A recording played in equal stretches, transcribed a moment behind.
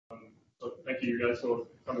thank you guys for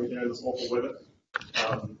coming here in this awful weather.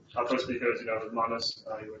 Our first speaker is, Manus.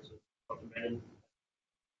 He works with Dr. Menon.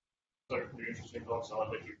 So, really interesting talk, so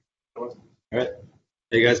I'll let you go on. All right.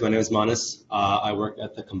 Hey guys, my name is Manus. I work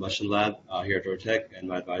at the combustion lab here at Georgia Tech, and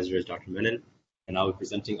my advisor is Dr. Menon. And I'll be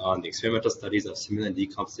presenting on the experimental studies of simulant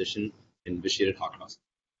decomposition in vitiated hot cross.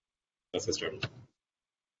 Let's get started.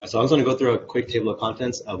 So I'm just going to go through a quick table of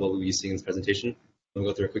contents of what we'll be seeing in this presentation. I'm going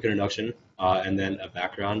to go through a quick introduction and then a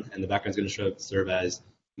background. And the background is going to serve as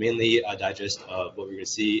mainly a digest of what we're going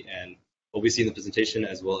to see and what we see in the presentation,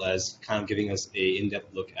 as well as kind of giving us a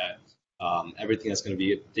in-depth look at everything that's going to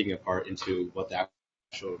be taking apart into what the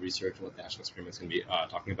actual research and what the actual experiment is going to be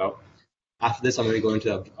talking about. After this, I'm going to go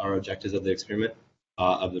into our objectives of the experiment,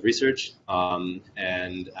 of the research.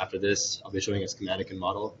 And after this, I'll be showing a schematic and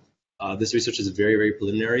model. This research is very, very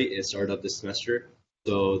preliminary. It started up this semester.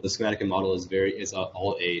 So the schematic and model is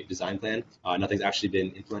all a design plan. Nothing's actually been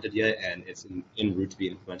implemented yet, and it's en route to be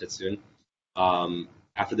implemented soon.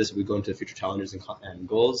 After this, we go into future challenges and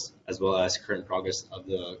goals, as well as current progress of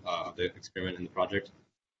the experiment and the project.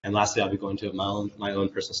 And lastly, I'll be going to my own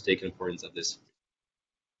personal stake and importance of this.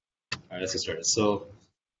 All right, let's get started. So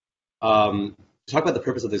to talk about the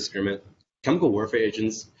purpose of the experiment, chemical warfare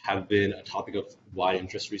agents have been a topic of wide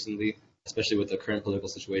interest recently, especially with the current political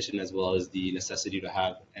situation, as well as the necessity to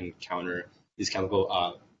have and counter these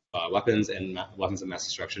chemical weapons and weapons of mass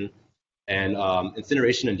destruction. And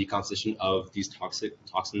incineration and decomposition of these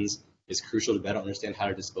toxins is crucial to better understand how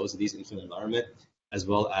to dispose of these into the environment, as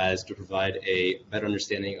well as to provide a better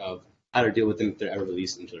understanding of how to deal with them if they're ever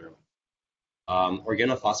released into the environment.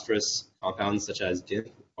 Organophosphorus compounds such as DIMP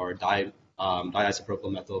or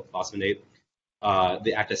diisopropyl methyl phosphonate,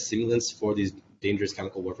 they act as simulants for these dangerous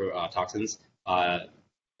chemical warfare toxins.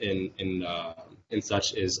 In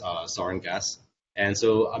such is sarin gas. And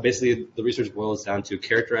so basically the research boils down to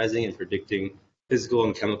characterizing and predicting physical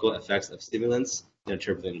and chemical effects of stimulants in a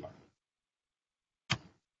turbulent environment.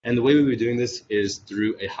 And the way we'll be doing this is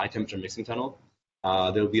through a high temperature mixing tunnel.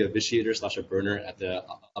 There will be a vitiator / a burner at the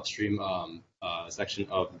upstream section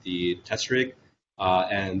of the test rig.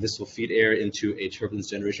 And this will feed air into a turbulence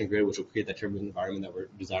generation grid, which will create that turbulent environment that we're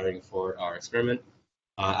desiring for our experiment.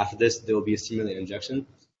 After this, there will be a simulant injection.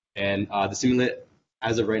 And the simulant,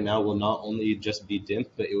 as of right now, will not only just be DIMP,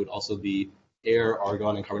 but it would also be air,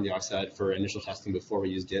 argon, and carbon dioxide for initial testing before we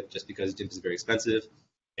use DIMP, just because DIMP is very expensive.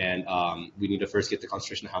 And we need to first get the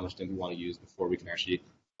concentration of how much DIMP we want to use before we can actually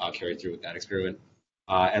carry through with that experiment.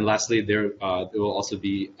 And lastly, there will also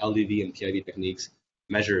be LDV and PIV techniques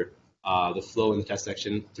measure the flow in the test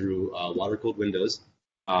section through water-cooled windows,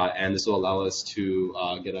 and this will allow us to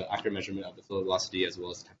get an accurate measurement of the flow velocity as well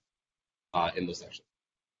as in those sections.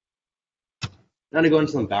 Now to go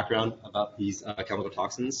into some background about these chemical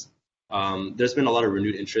toxins. There's been a lot of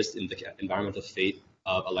renewed interest in the environmental fate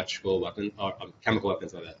of electrical weapons or chemical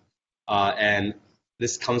weapons, and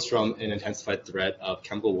this comes from an intensified threat of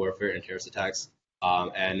chemical warfare and terrorist attacks.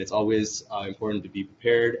 And it's always important to be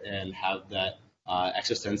prepared and have that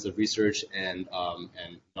extra sense of research and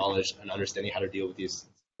knowledge and understanding how to deal with these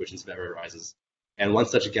situations if it ever arises. And one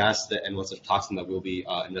such gas and one such toxin that we'll be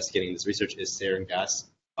investigating in this research is sarin gas,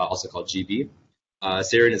 also called GB.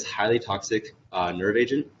 Sarin is highly toxic nerve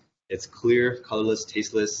agent. It's clear, colorless,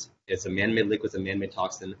 tasteless. It's a man-made liquid, it's a man-made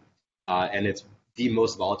toxin, and it's the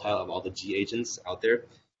most volatile of all the G agents out there,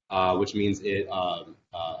 which means it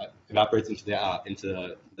evaporates into the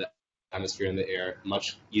atmosphere and the air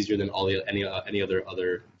much easier than any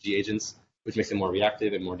other G agents, which makes it more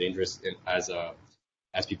reactive and more dangerous as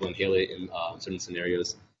people inhale it in certain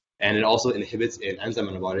scenarios. And it also inhibits an enzyme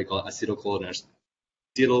in our body called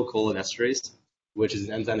acetylcholinesterase, which is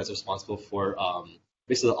an enzyme that's responsible for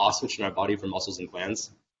basically the off switch in our body for muscles and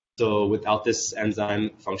glands. So without this enzyme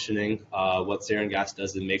functioning, what sarin gas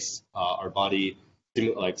does, it makes our body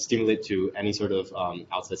stimulate to any sort of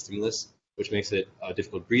outside stimulus, which makes it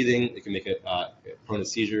difficult breathing. It can make it prone to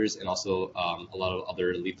seizures and also a lot of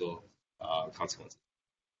other lethal consequences.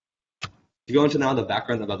 To go into now the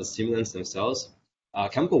background about the stimulants themselves,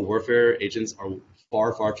 chemical warfare agents are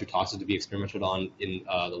far, far too toxic to be experimented on in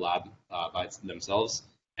the lab by themselves,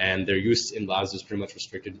 and their use in labs is pretty much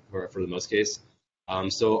restricted for the most case.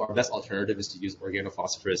 So our best alternative is to use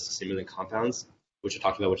organophosphorus simulant compounds, which we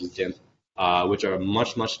talked about, which is DIMP, which are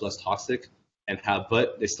much, much less toxic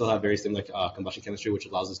but they still have very similar combustion chemistry, which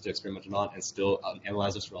allows us to experiment on and still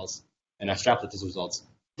analyze those results and extrapolate those results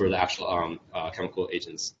for the actual chemical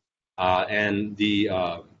agents. And the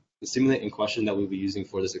simulant in question that we'll be using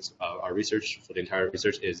for this our research, for the entire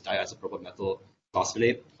research, is diisopropyl methyl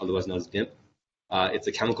phosphonate, otherwise known as DIMP. It's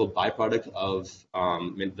a chemical byproduct of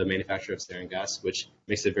the manufacture of sarin gas, which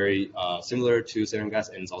makes it very similar to sarin gas,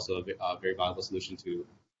 and it's also a very viable solution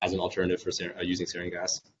as an alternative for using sarin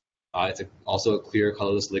gas. It's also a clear,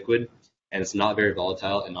 colorless liquid, and it's not very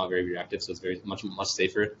volatile and not very reactive, so it's very much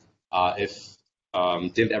safer. If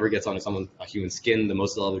DIMP ever gets on a human skin, the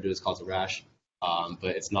most it'll ever do is cause a rash,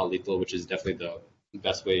 but it's not lethal, which is definitely the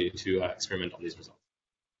best way to experiment on these results.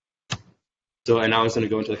 So, and now I'm just going to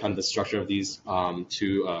go into the structure of these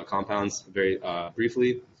two compounds very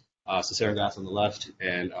briefly. So sarin gas on the left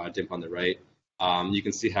and DIMP on the right. You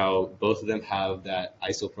can see how both of them have that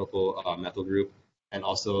isopropyl methyl group, and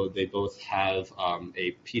also they both have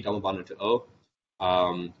a P double bonded to O,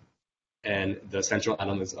 and the central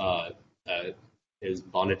atom is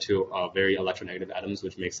bonded to very electronegative atoms,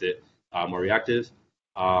 which makes it more reactive.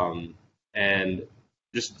 And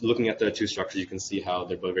just looking at the two structures, you can see how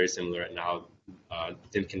they're both very similar, and how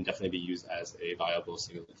DIMP can definitely be used as a viable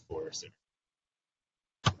simulant for sarin.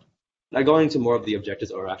 Now going into more of the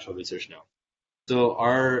objectives of our actual research now. So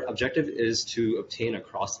our objective is to obtain a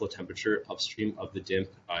cross-flow temperature upstream of the DIMP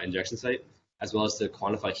injection site, as well as to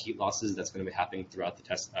quantify heat losses that's going to be happening throughout the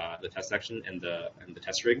test section and the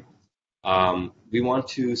test rig. We want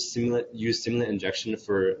to use simulant injection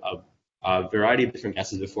for a variety of different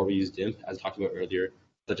gases before we use DIMP, as talked about earlier,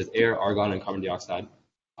 such as air, argon, and carbon dioxide.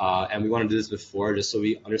 And we want to do this before, just so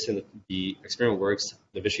we understand that the experiment works,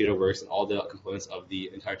 the vitiator works, and all the components of the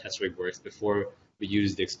entire test rig works before we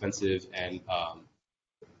use the expensive and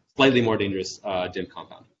slightly more dangerous DIMP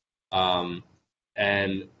compound.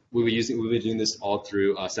 And we'll be doing this all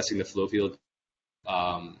through assessing the flow field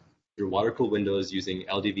through water-cooled windows using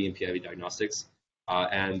LDV and PIV diagnostics.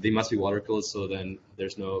 And they must be water-cooled, so then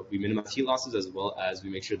we minimize heat losses, as well as we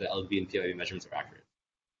make sure that LDV and PIV measurements are accurate.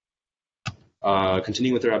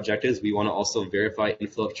 Continuing with our objectives, we want to also verify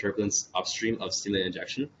inflow of turbulence upstream of simulant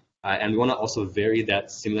injection, and we want to also vary that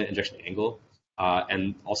simulant injection angle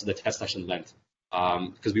and also the test section length,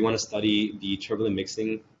 because we want to study the turbulent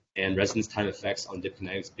mixing and residence time effects on DIMP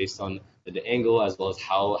kinetics based on the angle, as well as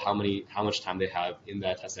how much time they have in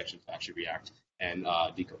that test section to actually react and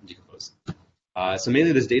decompose. So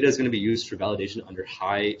mainly this data is going to be used for validation under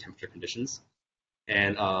high temperature conditions,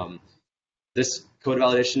 and this code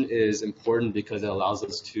validation is important because it allows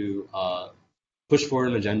us to push forward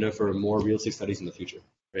an agenda for more realistic studies in the future,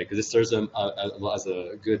 right? Because this serves as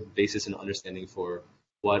a good basis and understanding for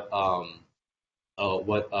what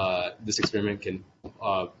this experiment can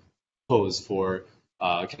pose for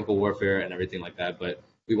chemical warfare and everything like that. But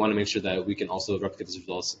we want to make sure that we can also replicate these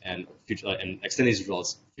results and extend these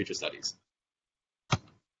results to future studies.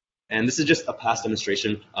 And this is just a past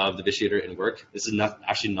demonstration of the vitiator in work. This is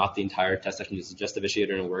actually not the entire test section. This is just the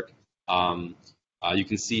vitiator in work. You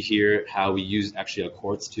can see here how we use actually a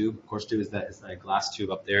quartz tube. A quartz tube is that glass tube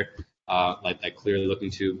up there, like that clearly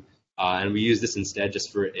looking tube. And we use this instead just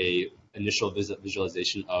for a initial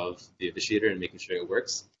visualization of the vitiator and making sure it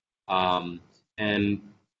works. And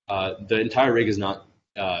the entire rig is not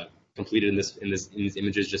completed in these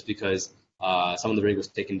images, just because some of the rig was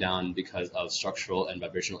taken down because of structural and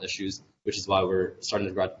vibrational issues, which is why we're starting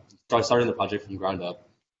the project from the ground up,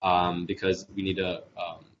 because we need to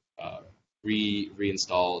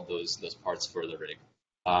reinstall those parts for the rig.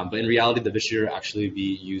 But in reality, the vitiator will actually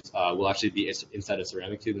be inside a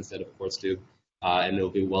ceramic tube instead of a quartz tube, and it will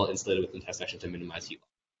be well insulated within the test section to minimize heat loss.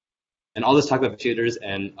 And all this talk about vitiators,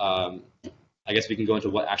 and I guess we can go into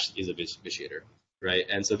what actually is a vitiator, right?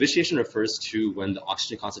 And so vitiation refers to when the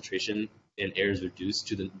oxygen concentration in air is reduced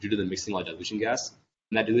due to the mixing of dilution gas,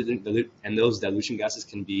 and those dilution gases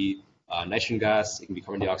can be nitrogen gas, it can be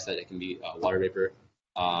carbon dioxide, it can be water vapor,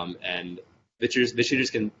 and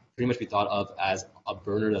vitiators can pretty much be thought of as a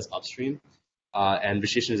burner that's upstream, and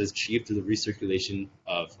vitiation is achieved through the recirculation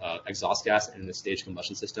of exhaust gas in the staged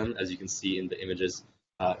combustion system, as you can see in the images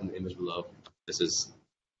in the image below.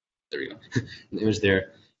 There we go, in the image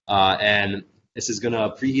there, and this is going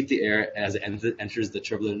to preheat the air as it enters the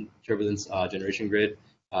turbulence generation grid,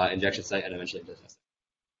 injection site, and eventually into the test.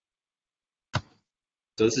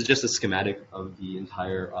 So this is just a schematic of the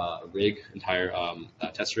entire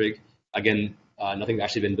test rig. Again, nothing's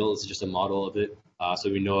actually been built. This is just a model of it, so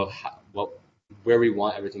we know where we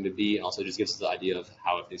want everything to be, and also just gives us the idea of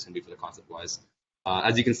how everything's going to be for the concept-wise.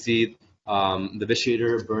 As you can see, the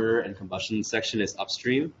vitiator, burner, and combustion section is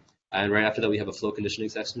upstream. And right after that, we have a flow conditioning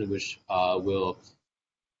section, which will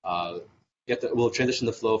transition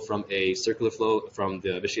the flow from a circular flow from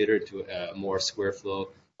the vitiator to a more square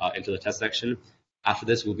flow into the test section. After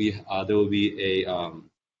this, there will be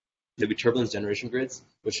turbulence generation grids,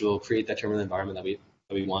 which will create that turbulent environment that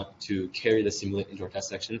we want to carry the simulant into our test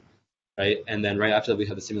section. right? And then right after that, we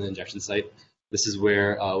have the simulant injection site. This is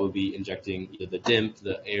where we'll be injecting either the DIMP,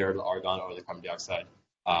 the air, the argon, or the carbon dioxide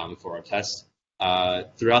for our test.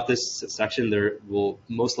 Throughout this section, there will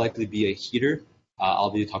most likely be a heater.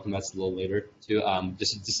 I'll be talking about this a little later too.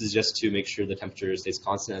 This is just to make sure the temperature stays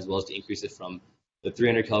constant, as well as to increase it from the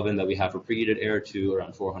 300 Kelvin that we have for preheated air to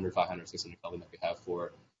around 400, 500, 600 Kelvin that we have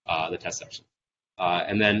for the test section.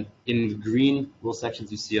 And then in the green little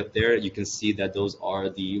sections you see up there, you can see that those are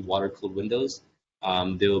the water-cooled windows.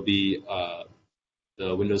 They will be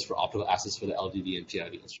the windows for optical access for the LDV and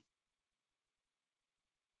PIV instruments.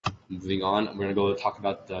 Moving on, we're going to go talk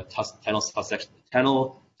about the tunnel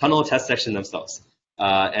test section themselves.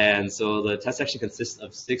 And so the test section consists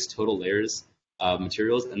of 6 total layers of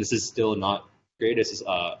materials, and this is still not created. This is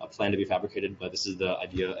a plan to be fabricated, but this is the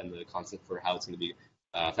idea and the concept for how it's going to be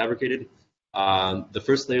fabricated. The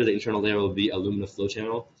first layer, the internal layer, will be aluminum flow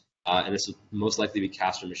channel, and this will most likely be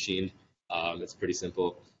cast or machined. It's pretty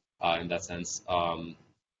simple in that sense.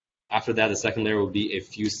 After that, the second layer will be a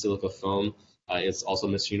fused silica foam. It's also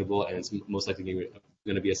machinable, and it's most likely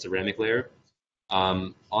going to be a ceramic layer.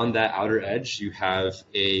 On that outer edge, you have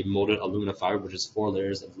a molded alumina fiber, which is 4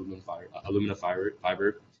 layers of alumina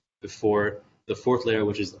fiber before the 4th layer,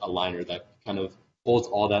 which is a liner that kind of holds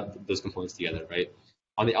all those components together, right?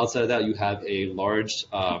 On the outside of that, you have a large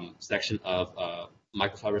section of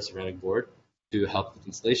microfiber ceramic board to help with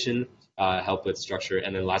insulation, help with structure,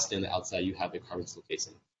 and then lastly on the outside, you have a carbon steel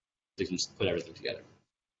casing. So you can just put everything together.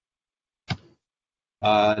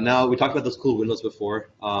 Now, we talked about those cool windows before.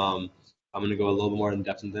 I'm going to go a little bit more in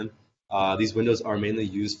depth in them. These windows are mainly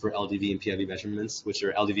used for LDV and PIV measurements, which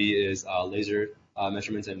are LDV is laser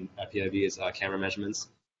measurements and PIV is camera measurements.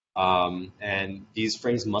 And these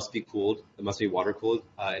frames must be cooled. They must be water cooled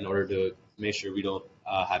in order to make sure we don't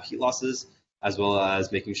have heat losses, as well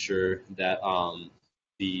as making sure that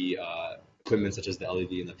the equipment such as the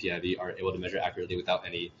LED and the PIV are able to measure accurately without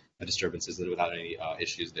any disturbances and without any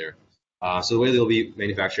issues there. So the way they'll be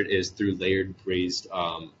manufactured is through layered brazed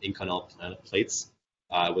Inconel plates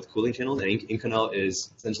with cooling channels. And Inconel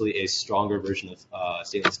is essentially a stronger version of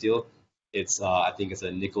stainless steel. It's I think it's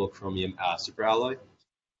a nickel chromium superalloy.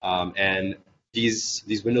 And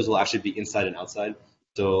these windows will actually be inside and outside.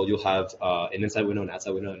 So you'll have an inside window and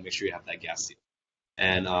outside window, and make sure you have that gas seal.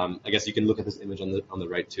 And I guess you can look at this image on the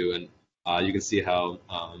right too, and you can see how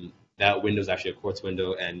that window is actually a quartz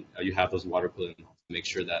window, and you have those water cooling to make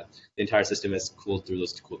sure that the entire system is cooled through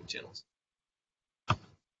those cooling channels.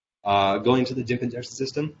 Going to the DIMP injection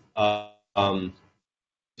system,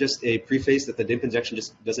 just a preface that the DIMP injection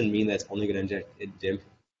just doesn't mean that it's only going to inject DIMP,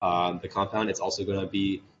 the compound. It's also going to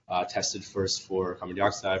be tested first for carbon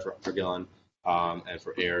dioxide, for argon, and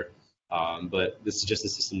for air. But this is just the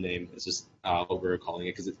system name. It's just what we're calling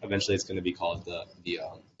it, because eventually it's going to be called the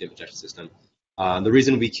DIMP injection system. The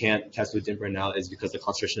reason we can't test with DIMP right now is because the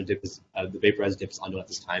concentration of DIMP is the vaporized DIMP is unknown at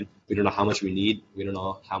this time. We don't know how much we need. We don't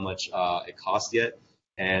know how much it costs yet,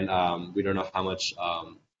 and we don't know how much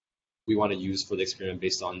we want to use for the experiment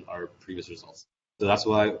based on our previous results. So that's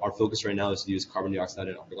why our focus right now is to use carbon dioxide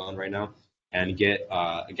and argon right now, and get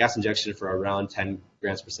a gas injection for around 10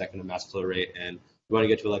 grams per second of mass flow rate, and we want to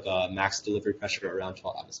get to like a max delivery pressure around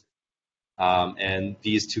 12 atmospheres. And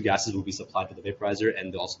these 2 gases will be supplied to the vaporizer,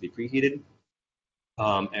 and they'll also be preheated.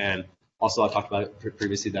 And also, I talked about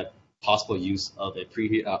previously that possible use of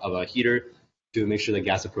a heater to make sure the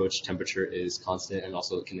gas approach temperature is constant, and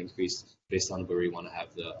also it can increase based on where we want to have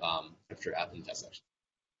the temperature at in the test section.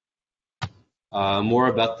 More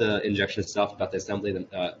about the injection itself, about the assembly,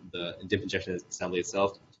 the DIMP injection assembly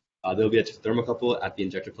itself. There will be a thermocouple at the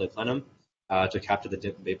injector plate plenum to capture the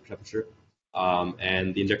DIMP vapor temperature.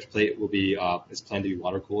 And the injector plate will be is planned to be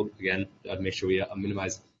water cooled, again, to make sure we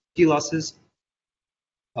minimize heat losses.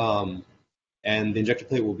 And the injector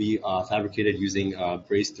plate will be fabricated using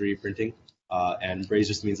braze 3D printing. And braze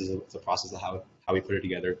just means it's a process of how we put it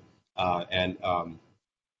together. And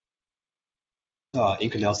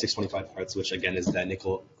Inconel 625 parts, which again is that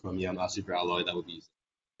nickel chromium superalloy that will be used.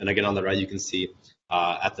 And again, on the right, you can see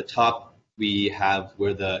at the top, we have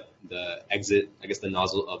where the exit, I guess the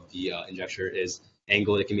nozzle of the injector is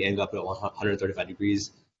angled. It can be angled up at 135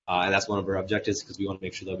 degrees. And that's one of our objectives, because we want to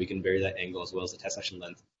make sure that we can vary that angle as well as the test section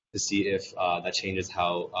length to see if that changes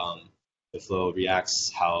how the flow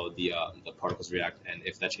reacts, how the particles react, and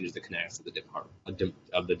if that changes the kinetics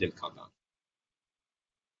of the DIMP compound.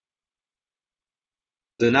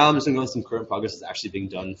 So now I'm just going to go into some current progress that's actually being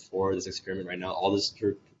done for this experiment right now. All this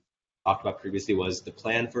talked about previously was the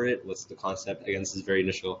plan for it, what's the concept. Again, this is very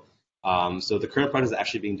initial. So the current project that's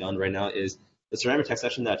actually being done right now is the ceramic tech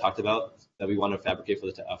section that I talked about that we want to fabricate for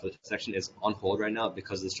the tech section is on hold right now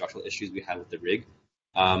because of the structural issues we had with the rig.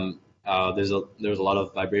 There's a lot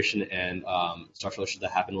of vibration and structural issues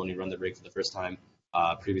that happen when you run the rig for the first time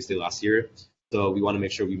previously last year. So we want to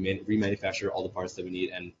make sure we remanufacture all the parts that we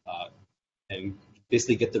need and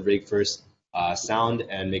basically get the rig first sound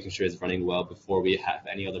and making sure it's running well before we have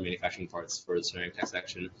any other manufacturing parts for the ceramic tech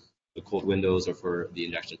section, the cold windows, or for the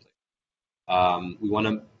injection plate.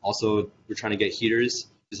 We're trying to get heaters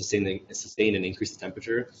to sustain and increase the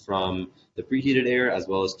temperature from the preheated air as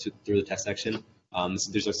well as through the test section.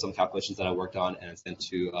 There's some calculations that I worked on and sent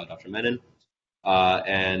to Dr. Menon.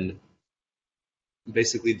 And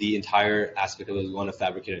basically the entire aspect of it is we want to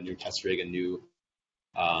fabricate a new test rig, a new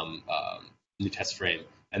test frame.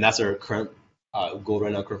 And that's our current goal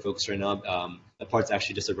right now, current focus right now. The parts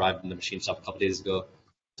actually just arrived in the machine shop a couple days ago.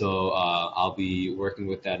 So I'll be working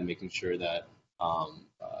with that and making sure that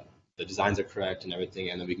the designs are correct and everything,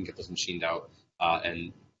 and then we can get those machined out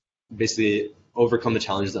and basically overcome the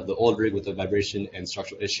challenges of the old rig with the vibration and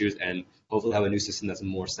structural issues, and hopefully have a new system that's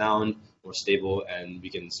more sound, more stable, and we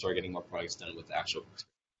can start getting more projects done with the actual.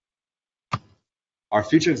 Our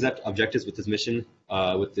future objectives with this mission,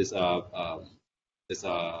 with this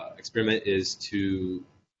experiment, is to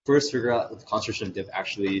first figure out what the concentration of DIMP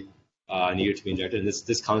actually needed to be injected, and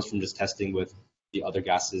this comes from just testing with the other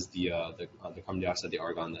gases, the carbon dioxide, the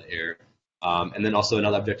argon, the air, and then also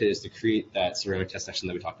another objective is to create that ceramic test section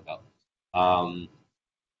that we talked about.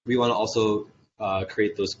 We want to also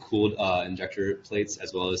create those cooled injector plates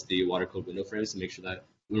as well as the water-cooled window frames to make sure that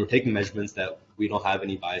when we're taking measurements that we don't have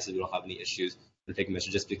any biases, we don't have any issues. We're taking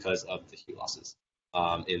measures just because of the heat losses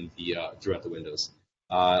throughout the windows.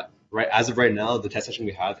 As of right now, the test section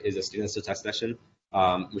we have is a stainless steel test section,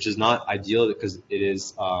 which is not ideal because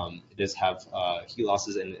it does have heat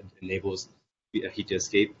losses and it enables heat to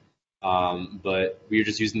escape. But we're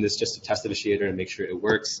just using this just to test the vitiator and make sure it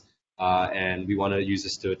works. And we want to use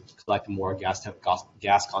this to collect more gas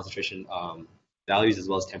concentration values as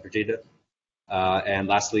well as temperature data. And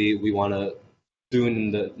lastly, we want to, soon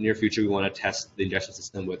in the near future, we want to test the injection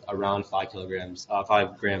system with around 5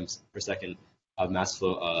 grams per second of mass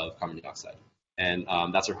flow of carbon dioxide. And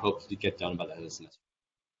that's our hope to get done by the end of the semester.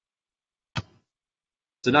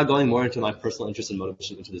 So now going more into my personal interest and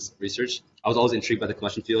motivation into this research, I was always intrigued by the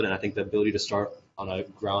combustion field, and I think the ability to start on a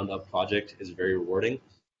ground-up project is very rewarding.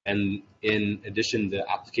 And in addition, the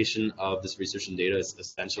application of this research and data is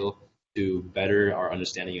essential to better our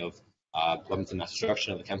understanding of weapons of mass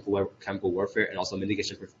destruction, of the chemical warfare, and also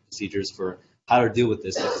mitigation procedures for how to deal with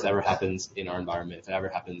this if it ever happens in our environment, if it ever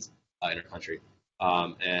happens in our country.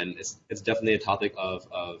 And it's definitely a topic of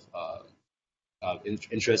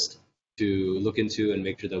interest to look into and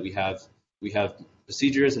make sure that we have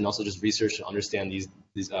procedures and also just research to understand these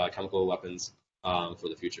chemical weapons for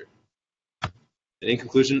the future. And in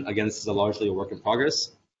conclusion, again, this is largely a work in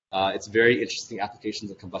progress. It's very interesting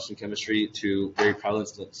applications of combustion chemistry to very prevalent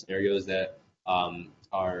scenarios that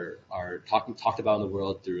are talked about in the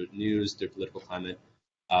world through news, through political climate.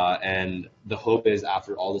 And the hope is,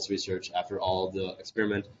 after all this research, after all the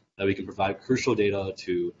experiment, that we can provide crucial data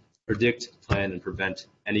to predict, plan, and prevent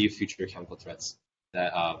any future chemical threats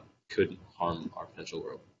that could harm our potential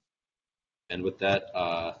world. And with that,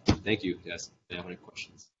 thank you, guys. Do you have any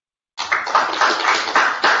questions?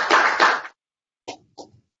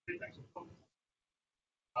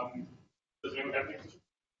 Does anyone have any questions?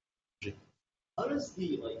 How does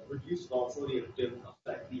the reduced volatility of DIMP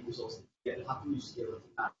affect the results that you get? How can you scale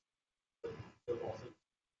it back?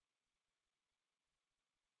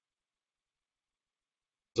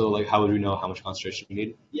 So, how would we know how much concentration we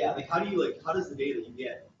need? Yeah, how does the data you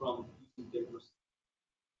get from using DIMP versus?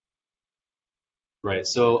 Right.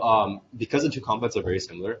 So, because the two compounds are very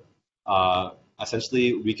similar,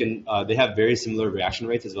 essentially we can. They have very similar reaction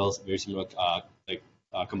rates as well as very similar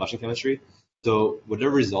combustion chemistry. So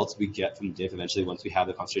whatever results we get from DIMP eventually, once we have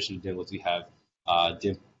the concentration of DIMP, once we have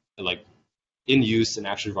DIMP in use and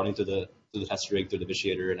actually running through the test rig, through the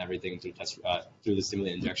vitiator and everything, through the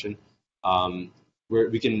simulant injection,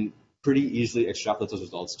 we can pretty easily extrapolate those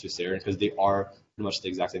results to sarin because they are pretty much the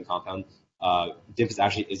exact same compound. DIMP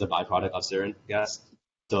is a byproduct of sarin gas.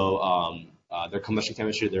 So their combustion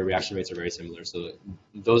chemistry, their reaction rates are very similar. So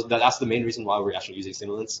that's the main reason why we're actually using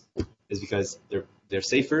simulants, is because they're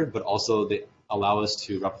safer, but also they allow us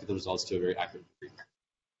to replicate the results to a very accurate degree.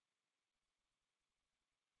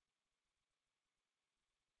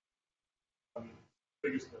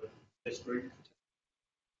 Biggest test rig?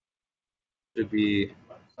 Should be.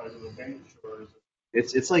 Size of the bench, or is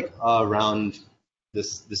it? It's around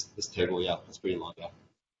this table. Yeah, it's pretty long. Yeah.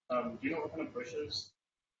 Do you know what kind of brushes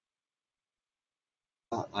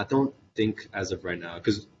I don't think as of right now,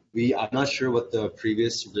 because I'm not sure what the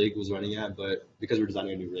previous rig was running at, but because we're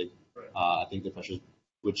designing a new rig, Right. I think the pressures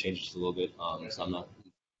would change just a little bit. So I'm not.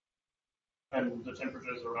 And the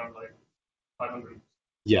temperature is around like 500.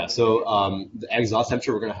 Yeah. So the exhaust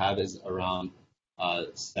temperature we're gonna have is around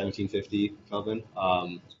 1750 Kelvin.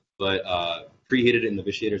 But preheated in the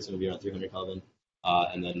vitiator it's gonna be around 300 Kelvin.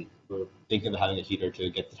 And then we're thinking of having a heater to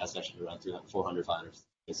get the test section around 300, 400, 500,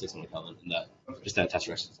 600 Kelvin, and that just that test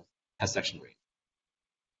section rate.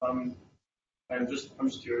 And I'm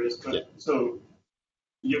just curious, but Yeah. so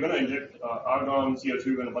you're going to inject argon,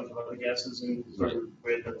 CO2, and a bunch of other gases in sort of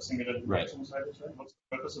where the simulant reaction side is, right? What's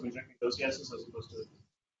the purpose of injecting those gases as opposed to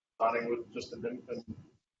starting with just the DIMP and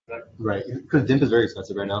that? Right, because DIMP is very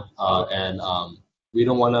expensive right now, and we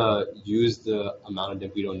don't want to use the amount of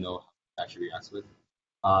DIMP we don't know how it actually reacts with.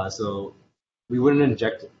 So we wouldn't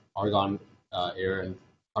inject argon, air, and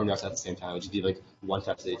carbon dioxide at the same time. It would just be like one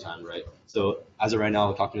test at a time, right? So as of right now,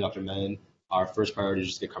 we're talking to Dr. Menon. Our first priority is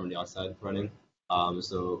just get carbon dioxide running.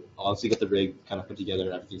 So once we get the rig kind of put together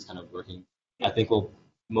and everything's kind of working, I think we'll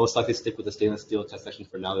most likely stick with the stainless steel test section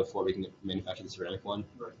for now before we can manufacture the ceramic one,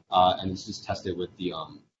 and just test it with the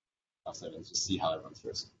outside and just see how it runs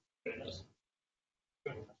first.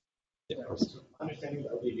 Yeah, of course. So understanding the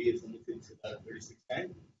LDD is limited to the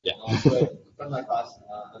 3610. Yeah. But from my class,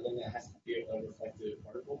 and then it has to be a reflective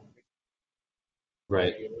particle.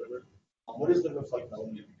 Right. What is the reflective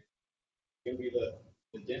element? Can be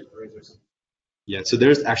the DIMP or is there something? Yeah, so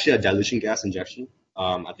there's actually a dilution gas injection.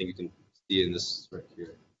 I think you can see it in this right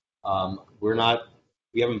here.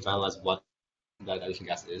 We haven't finalized what that dilution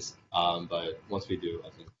gas is, but once we do, I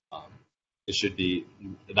think it should be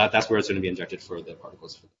that's where it's going to be injected for the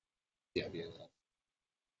particles. Yeah.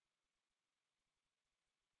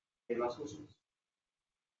 Any last questions?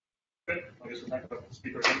 Okay, I guess we'll thank the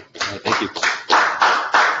speaker again. Thank you.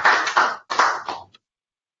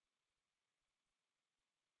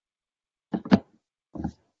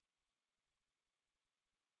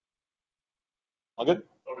 All good?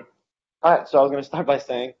 Okay. All right, so I was going to start by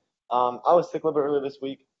saying I was sick a little bit earlier this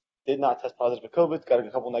week, did not test positive for COVID, got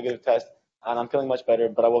a couple negative tests, and I'm feeling much better,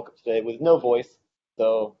 but I woke up today with no voice,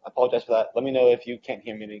 so I apologize for that. Let me know if you can't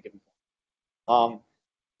hear me at any given point.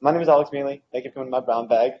 My name is Alex Mealey. Thank you for coming to my brown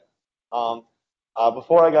bag.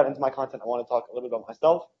 Before I got into my content, I want to talk a little bit about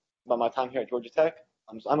myself, about my time here at Georgia Tech.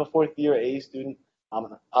 So I'm a fourth year AE student.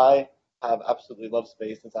 I have absolutely loved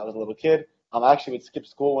space since I was a little kid. I actually would skip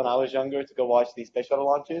school when I was younger to go watch the space shuttle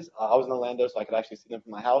launches. I was in Orlando, so I could actually see them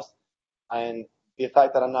from my house. And the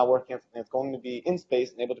fact that I'm now working on something that's going to be in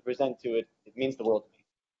space and able to present to it, it means the world to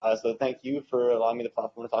me. So thank you for allowing me the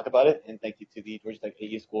platform to talk about it, and thank you to the Georgia Tech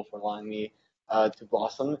AE School for allowing me to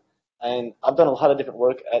blossom. And I've done a lot of different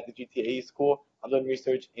work at the GTAE School. I've done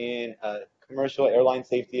research in commercial airline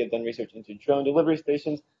safety. I've done research into drone delivery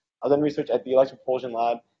stations. I've done research at the electric propulsion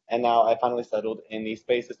lab, and now I finally settled in the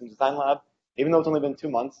space systems design lab. Even though it's only been 2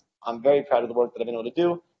 months, I'm very proud of the work that I've been able to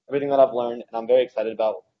do, everything that I've learned, and I'm very excited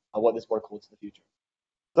about what this work holds in the future.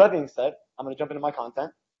 So that being said, I'm going to jump into my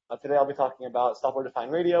content. Today I'll be talking about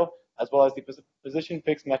software-defined radio, as well as the position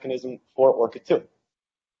fixed mechanism for Orca 2.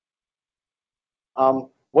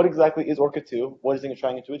 What exactly is Orca 2? What is it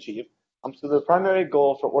trying to achieve? So the primary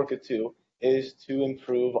goal for Orca 2 is to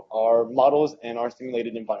improve our models and our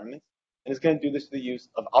simulated environments. And it's going to do this through the use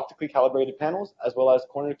of optically calibrated panels as well as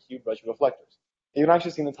corner cube retroreflectors. You can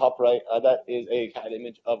actually see in the top right, that is a CAD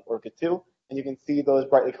image of Orca 2, and you can see those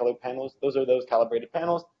brightly colored panels. Those are those calibrated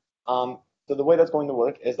panels. So the way that's going to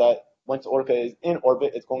work is that once Orca is in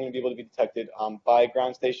orbit, it's going to be able to be detected by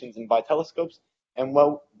ground stations and by telescopes. And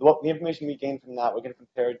what the information we gain from that, we're going to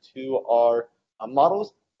compare to our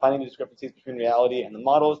models, finding the discrepancies between reality and the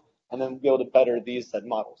models, and then be able to better these said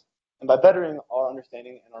models. And by bettering our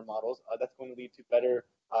understanding and our models, that's going to lead to better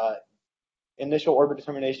initial orbit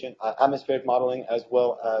determination, atmospheric modeling, as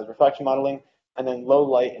well as refraction modeling, and then low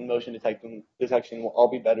light and motion detection will all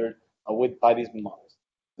be bettered by these models.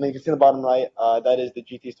 And then you can see in the bottom right, that is the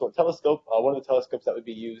GT SWORT telescope, one of the telescopes that would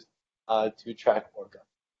be used to track Orca.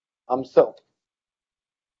 So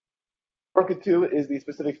Orca 2 is the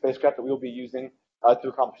specific spacecraft that we will be using to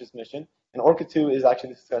accomplish this mission, and Orca 2 is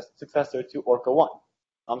actually the successor to Orca 1.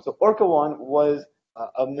 So Orca 1 was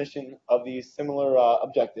a mission of these similar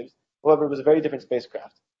objectives. However, it was a very different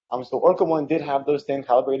spacecraft. So Orca 1 did have those same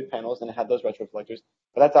calibrated panels and it had those retroreflectors,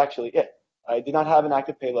 but that's actually it. It did not have an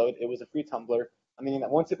active payload. It was a free tumbler, meaning that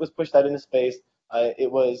once it was pushed out into space, it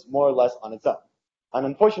was more or less on its own. And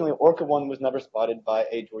unfortunately, Orca 1 was never spotted by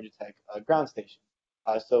a Georgia Tech ground station.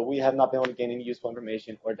 So we have not been able to gain any useful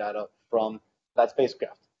information or data from that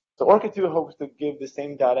spacecraft. So Orca 2 hopes to give the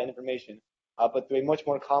same data and information but through a much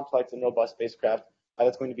more complex and robust spacecraft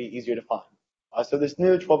that's going to be easier to find. So this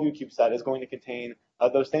new 12U CubeSat is going to contain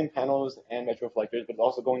those same panels and retroreflectors, but it's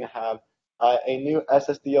also going to have a new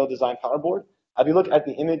SSDL design power board. If you look at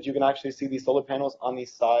the image, you can actually see these solar panels on the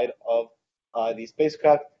side of the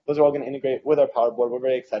spacecraft. Those are all going to integrate with our power board. We're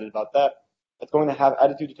very excited about that. It's going to have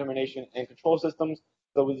attitude determination and control systems.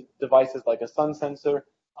 So with devices like a sun sensor,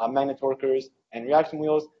 magnetorquers, and reaction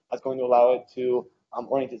wheels, that's going to allow it to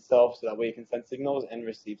orient itself so that way it can send signals and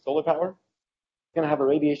receive solar power. It's going to have a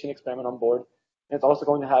radiation experiment on board, and it's also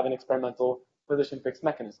going to have an experimental position fix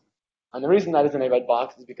mechanism. And the reason that is in a red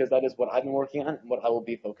box is because that is what I've been working on and what I will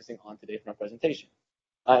be focusing on today for my presentation.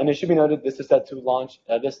 And it should be noted, this is set to launch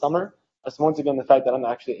this summer. So once again, the fact that I'm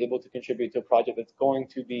actually able to contribute to a project that's going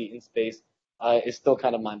to be in space is still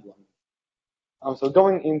kind of mind-blowing. So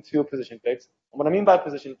going into a position fix, what I mean by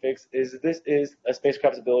position fix is this is a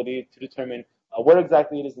spacecraft's ability to determine where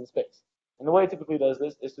exactly it is in space. And the way it typically does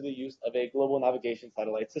this is through the use of a global navigation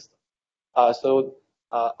satellite system.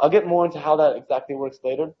 I'll get more into how that exactly works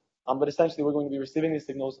later, but essentially we're going to be receiving these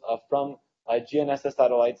signals from GNSS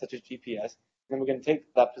satellites such as GPS, and then we're going to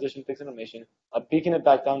take that position fix information, beacon it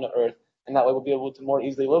back down to Earth, and that way we'll be able to more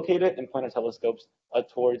easily locate it and point our telescopes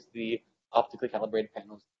towards the optically calibrated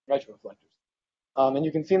panels, retroreflectors. And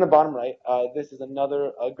you can see in the bottom right, this is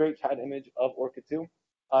another great CAD image of Orca 2.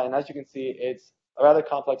 And as you can see, it's a rather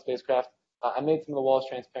complex spacecraft. I made some of the walls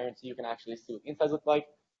transparent so you can actually see what the insides look like.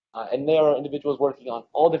 And there are individuals working on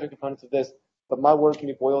all different components of this, but my work can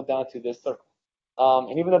be boiled down to this circle.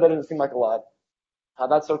 And even though that doesn't seem like a lot,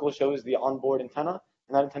 that circle shows the onboard antenna,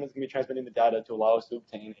 and that antenna is going to be transmitting the data to allow us to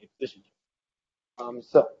obtain a position.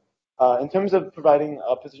 In terms of providing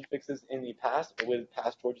position fixes in the past with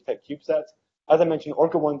past Georgia Tech CubeSats, as I mentioned,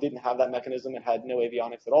 Orca 1 didn't have that mechanism. It had no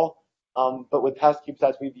avionics at all. But with past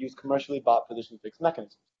CubeSats, we've used commercially bought position fix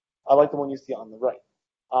mechanisms, like the one you see on the right.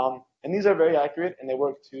 And these are very accurate, and they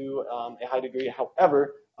work to a high degree.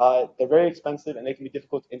 However, they're very expensive, and they can be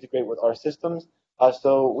difficult to integrate with our systems.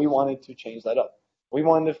 So we wanted to change that up. We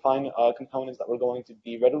wanted to find components that were going to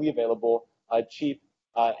be readily available, cheap,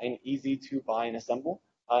 and easy to buy and assemble.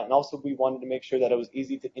 And also, we wanted to make sure that it was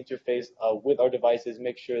easy to interface with our devices,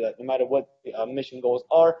 make sure that no matter what the mission goals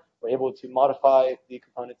are, we're able to modify the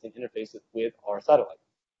components and interface it with our satellite.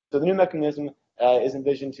 So the new mechanism is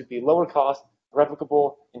envisioned to be lower cost,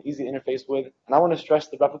 replicable, and easy to interface with. And I want to stress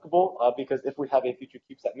the replicable because if we have a future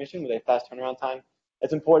CubeSat mission with a fast turnaround time,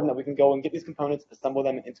 it's important that we can go and get these components, assemble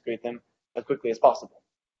them, and integrate them as quickly as possible.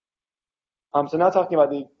 So now talking about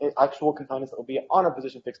the actual components that will be on our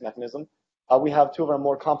position fix mechanism, we have two of our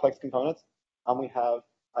more complex components. We have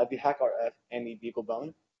the HackRF and the Beagle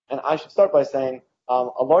Bone. And I should start by saying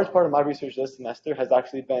a large part of my research this semester has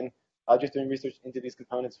actually been just doing research into these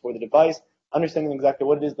components for the device, understanding exactly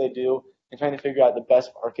what it is they do, and trying to figure out the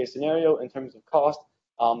best for our case scenario in terms of cost,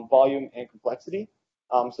 volume, and complexity.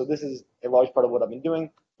 So this is a large part of what I've been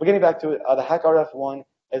doing. But getting back to it, the HackRF1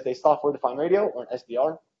 is a software-defined radio, or an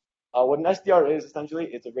SDR. What an SDR is, essentially,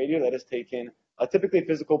 it's a radio that has taken typically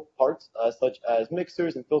physical parts, such as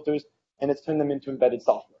mixers and filters, and it's turned them into embedded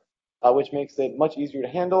software, which makes it much easier to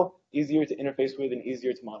handle, easier to interface with, and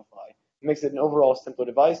easier to modify. It makes it an overall simpler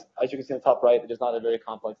device. As you can see on the top right, it is not a very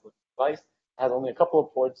complex device. It has only a couple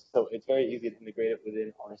of ports, so it's very easy to integrate it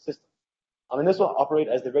within our system. And this will operate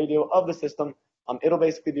as the radio of the system. It'll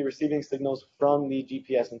basically be receiving signals from the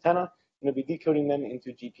GPS antenna, and it'll be decoding them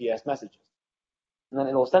into GPS messages. And then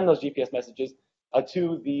it'll send those GPS messages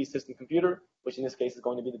to the system computer, which in this case is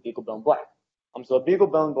going to be the BeagleBone Black. So a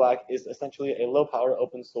BeagleBone Black is essentially a low-power,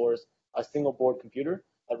 open-source, single-board computer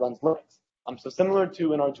that runs Linux. So similar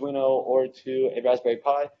to an Arduino or to a Raspberry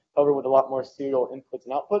Pi, however, with a lot more serial inputs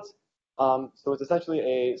and outputs. So it's essentially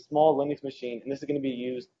a small Linux machine, and this is going to be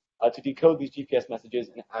used to decode these GPS messages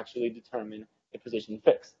and actually determine a position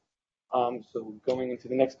fix. So going into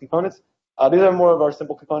the next components, these are more of our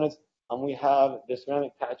simple components. We have the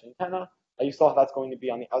ceramic patch antenna. You saw how that's going to be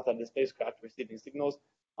on the outside of the spacecraft receiving signals.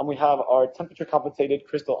 We have our temperature compensated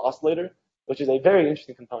crystal oscillator, which is a very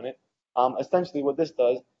interesting component. Essentially what this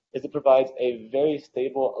does is it provides a very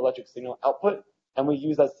stable electric signal output, and we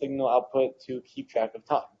use that signal output to keep track of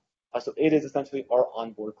time. So it is essentially our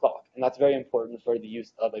onboard clock, and that's very important for the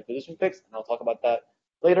use of a position fix, and I'll talk about that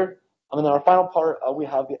later. And then our final part, we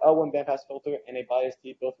have the L1 bandpass filter and a bias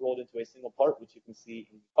T both rolled into a single part, which you can see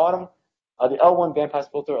in the bottom. The L1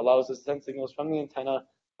 bandpass filter allows us to send signals from the antenna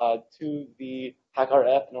to the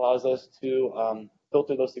HackRF and allows us to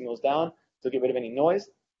filter those signals down to get rid of any noise.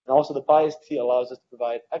 And also the bias T allows us to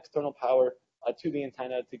provide external power to the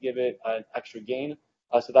antenna to give it an extra gain.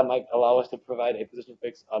 So that might allow us to provide a position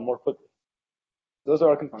fix more quickly. Those are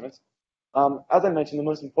our components. As I mentioned, the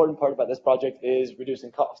most important part about this project is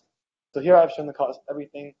reducing cost. So here I've shown the cost of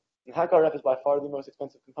everything, and HackRF is by far the most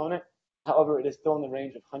expensive component. However, it is still in the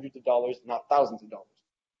range of hundreds of dollars, not thousands of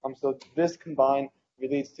dollars. So this combined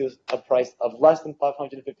leads to a price of less than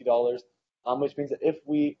 $550, which means that if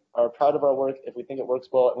we are proud of our work, if we think it works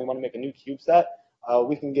well, and we want to make a new CubeSat,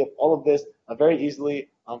 we can get all of this very easily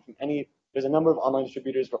from any. There's a number of online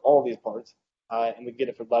distributors for all of these parts, and we can get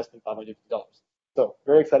it for less than $550. So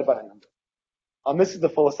very excited about that number. This is the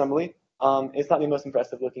full assembly. It's not the most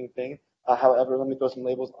impressive looking thing. However, let me throw some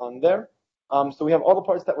labels on there. So we have all the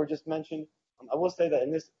parts that were just mentioned. I will say that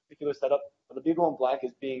in this particular setup, the Beagle in black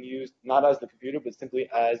is being used not as the computer, but simply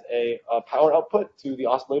as a power output to the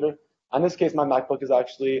oscillator. In this case, my MacBook is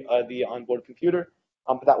actually the onboard computer,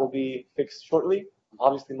 but that will be fixed shortly.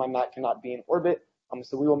 Obviously, my Mac cannot be in orbit,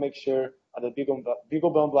 so we will make sure the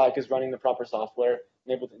Beagle in black is running the proper software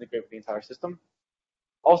and able to integrate with the entire system.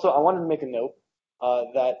 Also, I wanted to make a note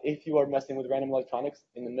that if you are messing with random electronics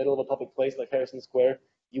in the middle of a public place like Harrison Square,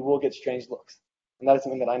 you will get strange looks. And that is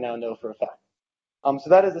something that I now know for a fact.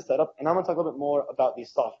 So that is the setup, and I'm going to talk a little bit more about the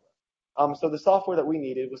software. So the software that we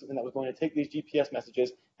needed was something that was going to take these GPS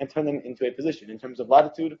messages and turn them into a position in terms of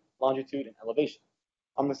latitude, longitude, and elevation.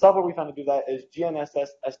 The software we found to do that is GNSS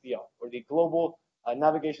SDR, or the Global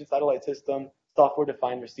Navigation Satellite System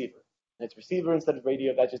Software-Defined Receiver. And it's receiver instead of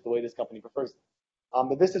radio. That's just the way this company prefers it.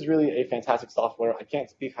 But this is really a fantastic software. I can't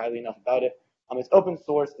speak highly enough about it. It's open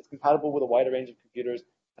source. It's compatible with a wide range of computers.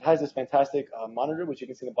 It has this fantastic monitor, which you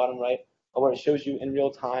can see in the bottom right, where it shows you in real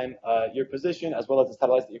time your position as well as the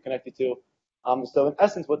satellites that you're connected to. So in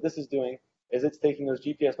essence, what this is doing is it's taking those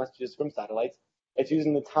GPS messages from satellites. It's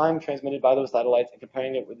using the time transmitted by those satellites and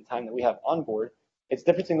comparing it with the time that we have on board. It's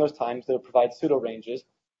differencing those times to provide pseudo ranges,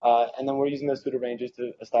 and then we're using those pseudo ranges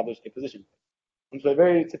to establish a position. So a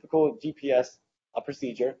very typical GPS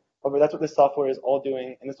procedure. However, that's what this software is all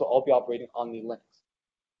doing, and this will all be operating on the Linux.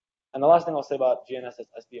 And the last thing I'll say about GNSS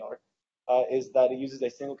SDR is that it uses a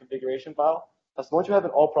single configuration file. So once you have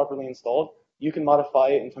it all properly installed, you can modify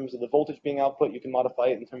it in terms of the voltage being output. You can modify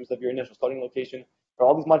it in terms of your initial starting location. There are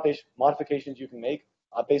all these modifications you can make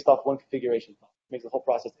based off one configuration file. It makes the whole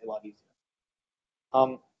process a lot easier.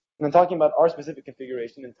 And then talking about our specific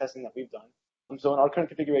configuration and testing that we've done. So in our current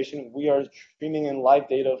configuration, we are streaming in live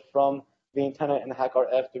data from the antenna and the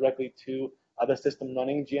HackRF directly to the system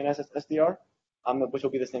running GNSS SDR, which will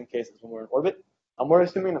be the same case as when we're in orbit. We're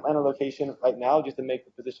assuming an Atlanta location right now just to make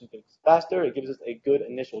the position fix faster. It gives us a good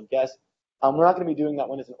initial guess. We're not going to be doing that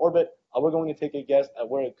when it's in orbit. We're going to take a guess at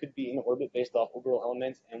where it could be in orbit based off orbital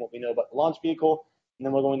elements and what we know about the launch vehicle. And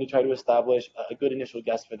then we're going to try to establish a good initial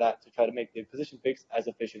guess for that to try to make the position fix as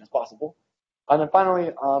efficient as possible. And then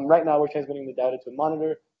finally, right now we're transmitting the data to a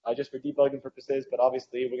monitor just for debugging purposes, but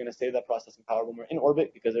obviously we're going to save that processing power when we're in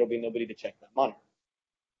orbit because there will be nobody to check that monitor.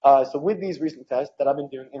 So with these recent tests that I've been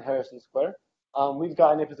doing in Harrison Square, we've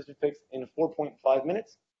gotten a position fix in 4.5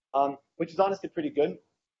 minutes, which is honestly pretty good.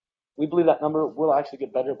 We believe that number will actually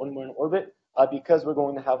get better when we're in orbit because we're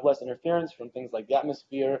going to have less interference from things like the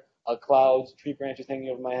atmosphere, clouds, tree branches hanging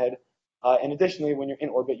over my head. And additionally, when you're in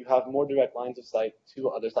orbit, you have more direct lines of sight to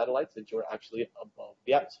other satellites since you're actually above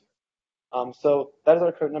the atmosphere. So that is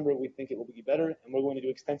our current number. We think it will be better, and we're going to do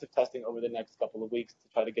extensive testing over the next couple of weeks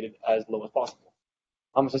to try to get it as low as possible.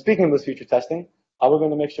 So speaking of this future testing, we're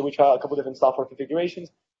going to make sure we try out a couple different software configurations.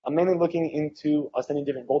 I'm mainly looking into sending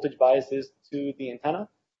different voltage biases to the antenna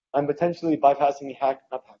and potentially bypassing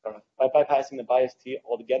bypassing the bias T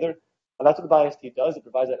altogether. And that's what the bias T does. It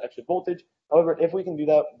provides that extra voltage. However, if we can do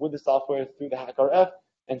that with the software through the HackRF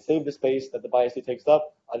and save the space that the bias T takes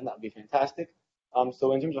up, then that would be fantastic.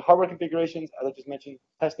 So in terms of hardware configurations, as I just mentioned,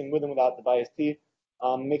 testing with and without the bias T,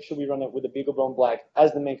 make sure we run it with the Beagle Black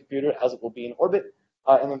as the main computer, as it will be in orbit.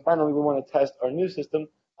 And then finally, we want to test our new system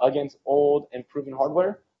against old and proven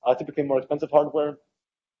hardware, typically more expensive hardware.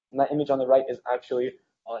 And that image on the right is actually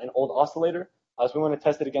an old oscillator. So we want to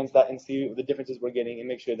test it against that and see the differences we're getting and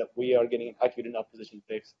make sure that we are getting an accurate enough position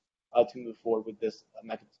fix to move forward with this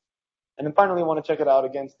mechanism. And then finally, we want to check it out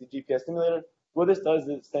against the GPS simulator. What this does is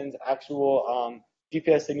it sends actual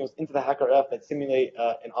GPS signals into the HackRF that simulate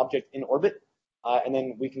an object in orbit. And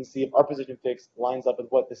then we can see if our position fix lines up with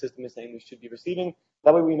what the system is saying we should be receiving.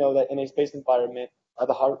 That way we know that in a space environment,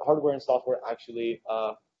 the hardware and software actually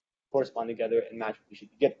correspond together and match what we should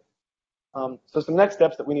be getting. So some next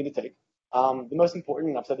steps that we need to take. The most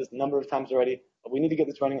important, and I've said this a number of times already, but we need to get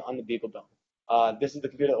this running on the Beagle Dome. This is the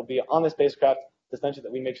computer that will be on the spacecraft. It's essential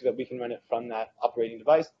that we make sure that we can run it from that operating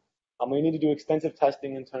device. We need to do extensive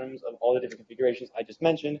testing in terms of all the different configurations I just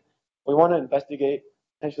mentioned. We want to investigate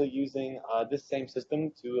potentially using this same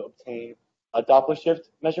system to obtain Doppler shift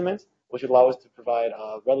measurements which would allow us to provide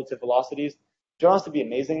relative velocities. Which turns out to be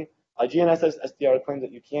amazing. GNSS SDR claims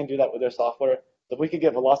that you can do that with their software. So if we could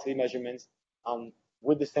get velocity measurements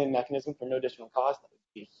with the same mechanism for no additional cost, that would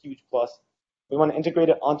be a huge plus. We want to integrate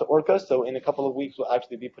it onto Orca. So in a couple of weeks, we'll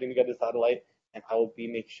actually be putting together the satellite, and I will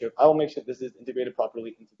make sure this is integrated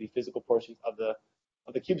properly into the physical portions of the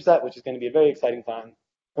CubeSat, which is going to be a very exciting time.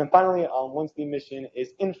 And finally, once the mission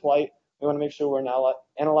is in flight, we want to make sure we're now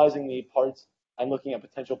analyzing the parts and looking at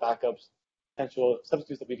potential backups, potential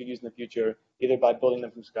substitutes that we could use in the future, either by building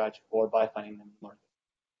them from scratch or by finding them in the market.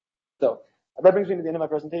 So that brings me to the end of my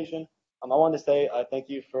presentation. I want to say thank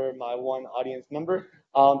you for my one audience member.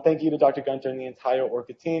 Thank you to Dr. Gunter and the entire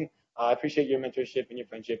Orca team. I appreciate your mentorship and your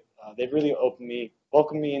friendship. They've really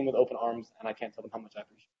welcomed me in with open arms, and I can't tell them how much I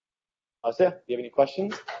appreciate it. So yeah, do you have any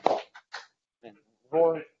questions? Man,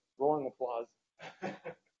 roaring applause. Yeah,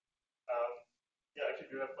 I actually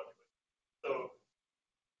do have a bunch of questions. So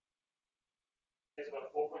it's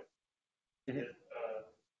about 4 points.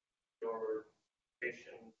 Your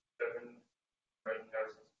patient 7 right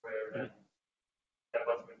Harrison Square and a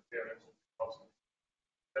bunch of interference and also.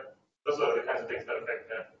 Those are the kinds of things that affect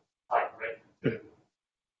that time, right? To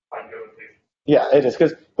find your location. Yeah, it is,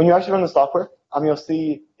 because when you actually run the software, you'll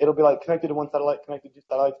see it'll be like connected to one satellite, connected to 2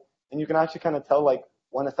 satellites, and you can actually kind of tell like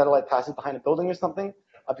when a satellite passes behind a building or something,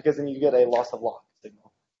 because then you get a loss of lock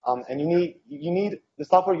signal. And you need the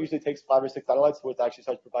software usually takes 5 or 6 satellites before it actually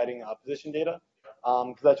starts providing position data,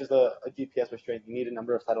 because that's just a GPS restraint. You need a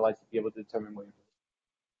number of satellites to be able to determine where you're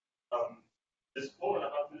going. Is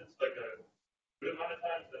 4.5 minutes like a good amount of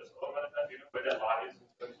time? Is that a slow amount of time? Do you know where that lies in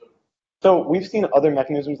terms of? So we've seen other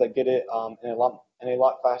mechanisms that get it in a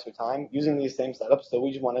lot faster time using these same setups. So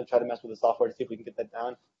we just want to try to mess with the software to see if we can get that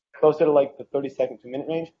down closer to like the 30-second to minute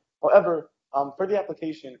range. However, for the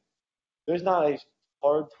application, there's not a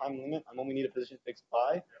hard time limit on when we need a position fixed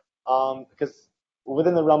by, because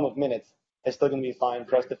within the realm of minutes, it's still going to be fine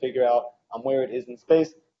for us to figure out where it is in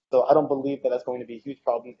space. So I don't believe that that's going to be a huge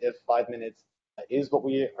problem if 5 minutes is what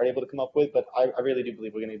we are able to come up with. But I really do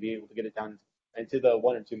believe we're going to be able to get it down into the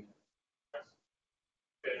 1 or 2 minutes.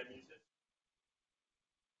 And you said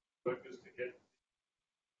work is to get,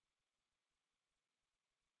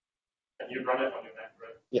 and you run it on your Mac,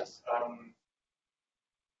 right? Yes.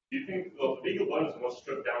 Do you think the legal one is more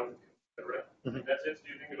stripped down to the rest? In that sense,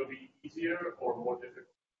 do you think it'll be easier or more difficult?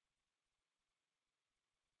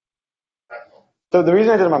 So the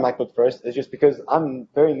reason I did my MacBook first is just because I'm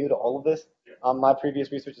very new to all of this. My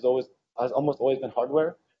previous research has almost always been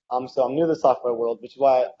hardware. So I'm new to the software world, which is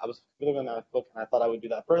why I was familiar with my MacBook, and I thought I would do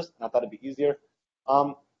that first, and I thought it'd be easier.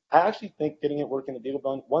 I actually think getting it working in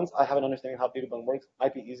BeagleBone, once I have an understanding of how BeagleBone works,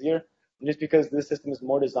 might be easier, just because this system is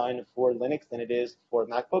more designed for Linux than it is for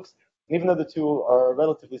MacBooks. And even though the two are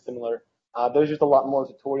relatively similar, there's just a lot more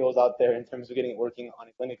tutorials out there in terms of getting it working on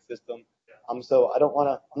a Linux system. So I don't want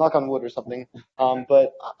to knock on wood or something,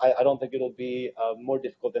 but I don't think it'll be more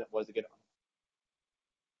difficult than it was to get on.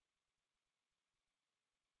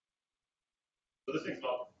 So this thing's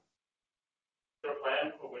not. Is there a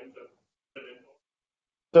plan for when to put it in?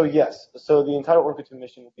 So yes, so the entire Orca 2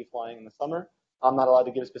 mission will be flying in the summer. I'm not allowed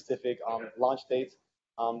to give specific launch dates,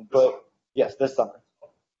 but yes, this summer.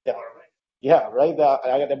 Yeah, yeah, right. I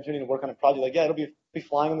got the opportunity to work on a project. Like, yeah, it'll be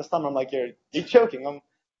flying in the summer. I'm like, you're joking.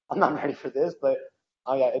 I'm not ready for this, but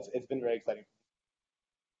yeah, it's been very exciting.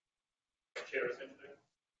 Say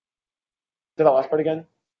that last part again.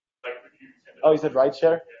 Oh, you said ride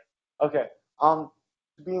share? Okay. To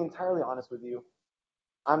be entirely honest with you,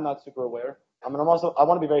 I'm not super aware. I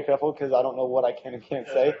want to be very careful because I don't know what I can and can't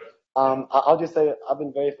say. I'll just say that I've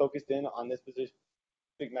been very focused in on this specific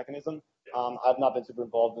mechanism. I've not been super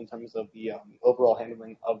involved in terms of the overall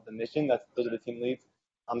handling of the mission. Those are the team leads.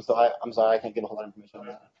 So I'm sorry, I can't give a whole lot of information on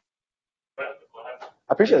that.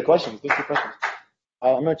 I appreciate the questions. Those are good questions.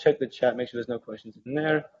 I'm gonna check the chat, make sure there's no questions in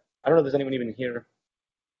there. I don't know if there's anyone even here.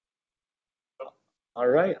 All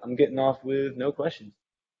right, I'm getting off with no questions.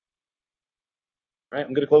 All right,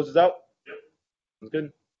 I'm gonna close this out. Yep. Sounds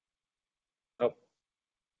good. Oh, is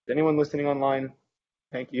anyone listening online?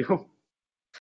 Thank you.